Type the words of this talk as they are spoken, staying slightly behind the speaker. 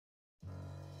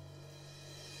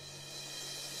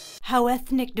How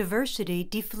ethnic diversity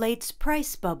deflates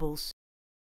price bubbles.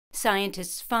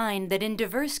 Scientists find that in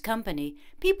diverse company,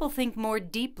 people think more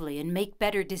deeply and make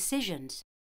better decisions.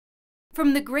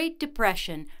 From the Great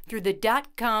Depression through the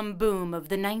dot-com boom of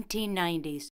the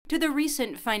 1990s to the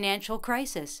recent financial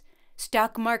crisis,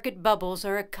 stock market bubbles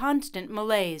are a constant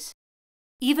malaise.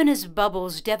 Even as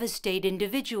bubbles devastate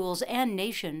individuals and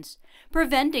nations,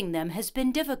 preventing them has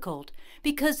been difficult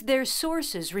because their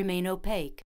sources remain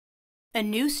opaque. A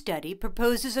new study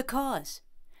proposes a cause.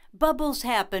 Bubbles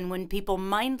happen when people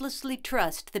mindlessly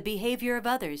trust the behavior of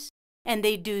others, and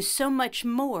they do so much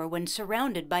more when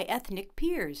surrounded by ethnic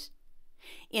peers.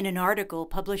 In an article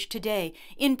published today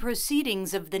in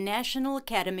Proceedings of the National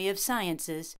Academy of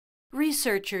Sciences,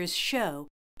 researchers show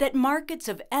that markets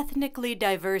of ethnically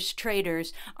diverse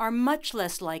traders are much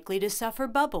less likely to suffer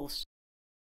bubbles.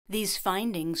 These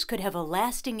findings could have a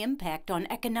lasting impact on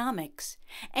economics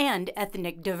and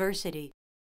ethnic diversity.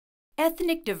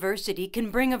 Ethnic diversity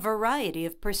can bring a variety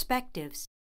of perspectives,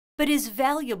 but is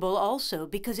valuable also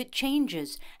because it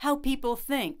changes how people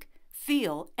think,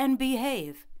 feel, and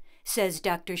behave, says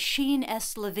Dr. Sheen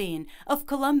S. Levine of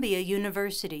Columbia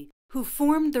University, who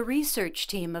formed the research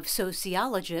team of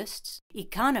sociologists,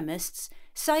 economists,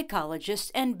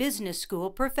 psychologists, and business school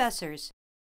professors.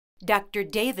 Dr.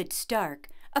 David Stark,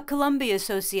 a Columbia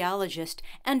sociologist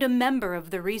and a member of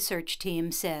the research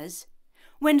team, says,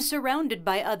 "When surrounded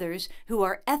by others who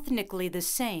are ethnically the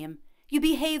same, you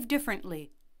behave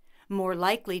differently, more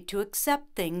likely to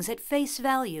accept things at face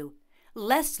value,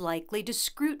 less likely to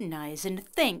scrutinize and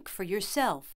think for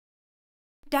yourself."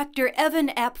 Dr. Evan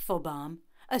Apfelbaum,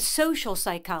 a social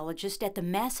psychologist at the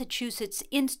Massachusetts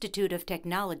Institute of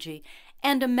Technology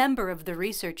and a member of the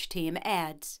research team,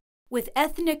 adds, "With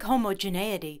ethnic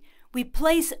homogeneity, we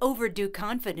place overdue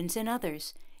confidence in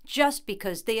others just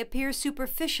because they appear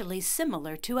superficially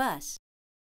similar to us."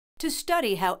 To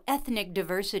study how ethnic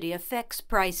diversity affects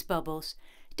price bubbles,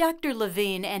 Dr.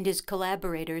 Levine and his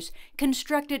collaborators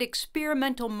constructed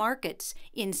experimental markets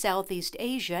in Southeast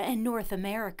Asia and North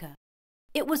America.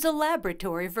 It was a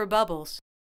laboratory for bubbles.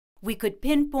 We could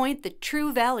pinpoint the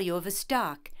true value of a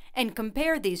stock and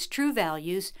compare these true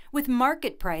values with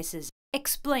market prices,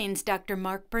 explains Dr.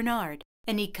 Mark Bernard,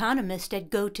 an economist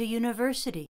at Goethe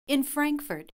University in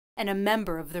Frankfurt and a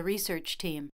member of the research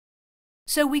team.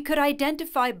 So we could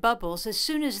identify bubbles as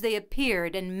soon as they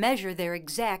appeared and measure their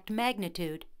exact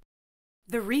magnitude.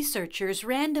 The researchers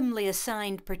randomly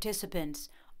assigned participants,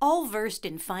 all versed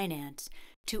in finance,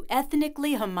 to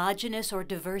ethnically homogeneous or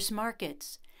diverse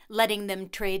markets, letting them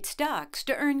trade stocks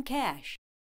to earn cash.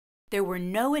 There were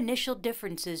no initial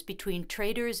differences between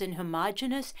traders in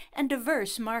homogeneous and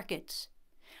diverse markets.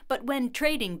 But when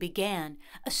trading began,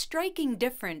 a striking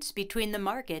difference between the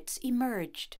markets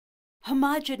emerged.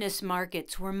 Homogeneous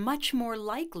markets were much more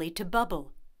likely to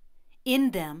bubble.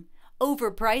 In them,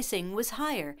 overpricing was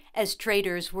higher as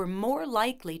traders were more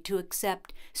likely to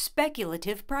accept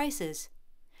speculative prices.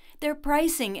 Their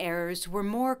pricing errors were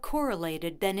more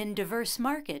correlated than in diverse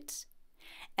markets.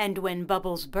 And when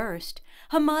bubbles burst,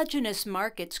 homogeneous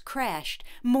markets crashed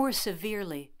more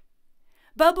severely.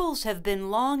 Bubbles have been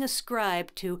long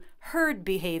ascribed to herd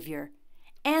behavior,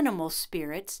 animal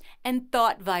spirits, and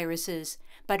thought viruses,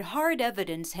 but hard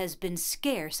evidence has been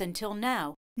scarce until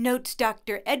now, notes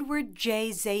Dr. Edward J.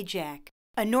 Zajac,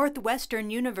 a Northwestern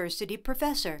University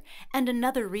professor and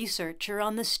another researcher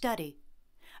on the study.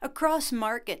 Across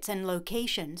markets and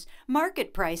locations,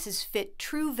 market prices fit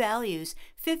true values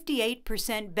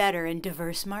 58% better in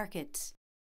diverse markets.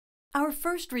 Our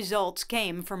first results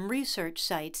came from research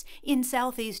sites in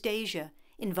Southeast Asia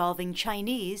involving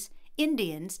Chinese,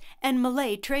 Indians, and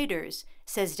Malay traders,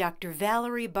 says Dr.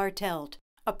 Valerie Bartelt,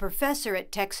 a professor at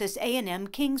Texas A&M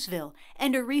Kingsville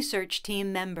and a research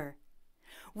team member.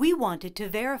 We wanted to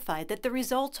verify that the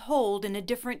results hold in a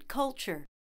different culture.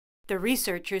 The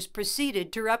researchers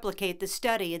proceeded to replicate the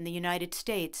study in the United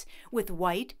States with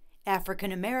white,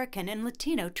 African American, and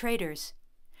Latino traders.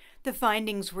 The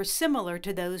findings were similar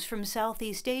to those from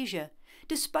Southeast Asia,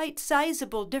 despite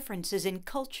sizable differences in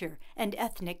culture and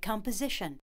ethnic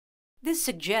composition. This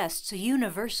suggests a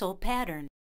universal pattern.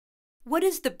 What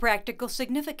is the practical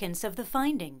significance of the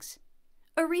findings?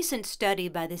 A recent study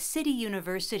by the City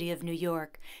University of New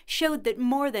York showed that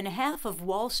more than half of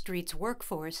Wall Street's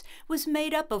workforce was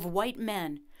made up of white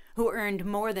men, who earned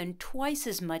more than twice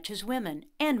as much as women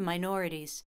and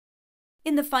minorities.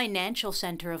 In the financial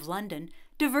center of London,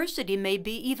 diversity may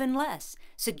be even less,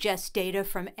 suggests data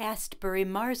from Astbury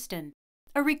Marsden,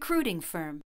 a recruiting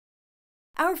firm.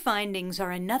 Our findings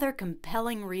are another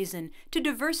compelling reason to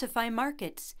diversify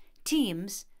markets,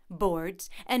 teams, boards,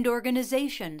 and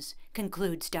organizations,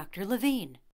 concludes Dr.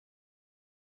 Levine.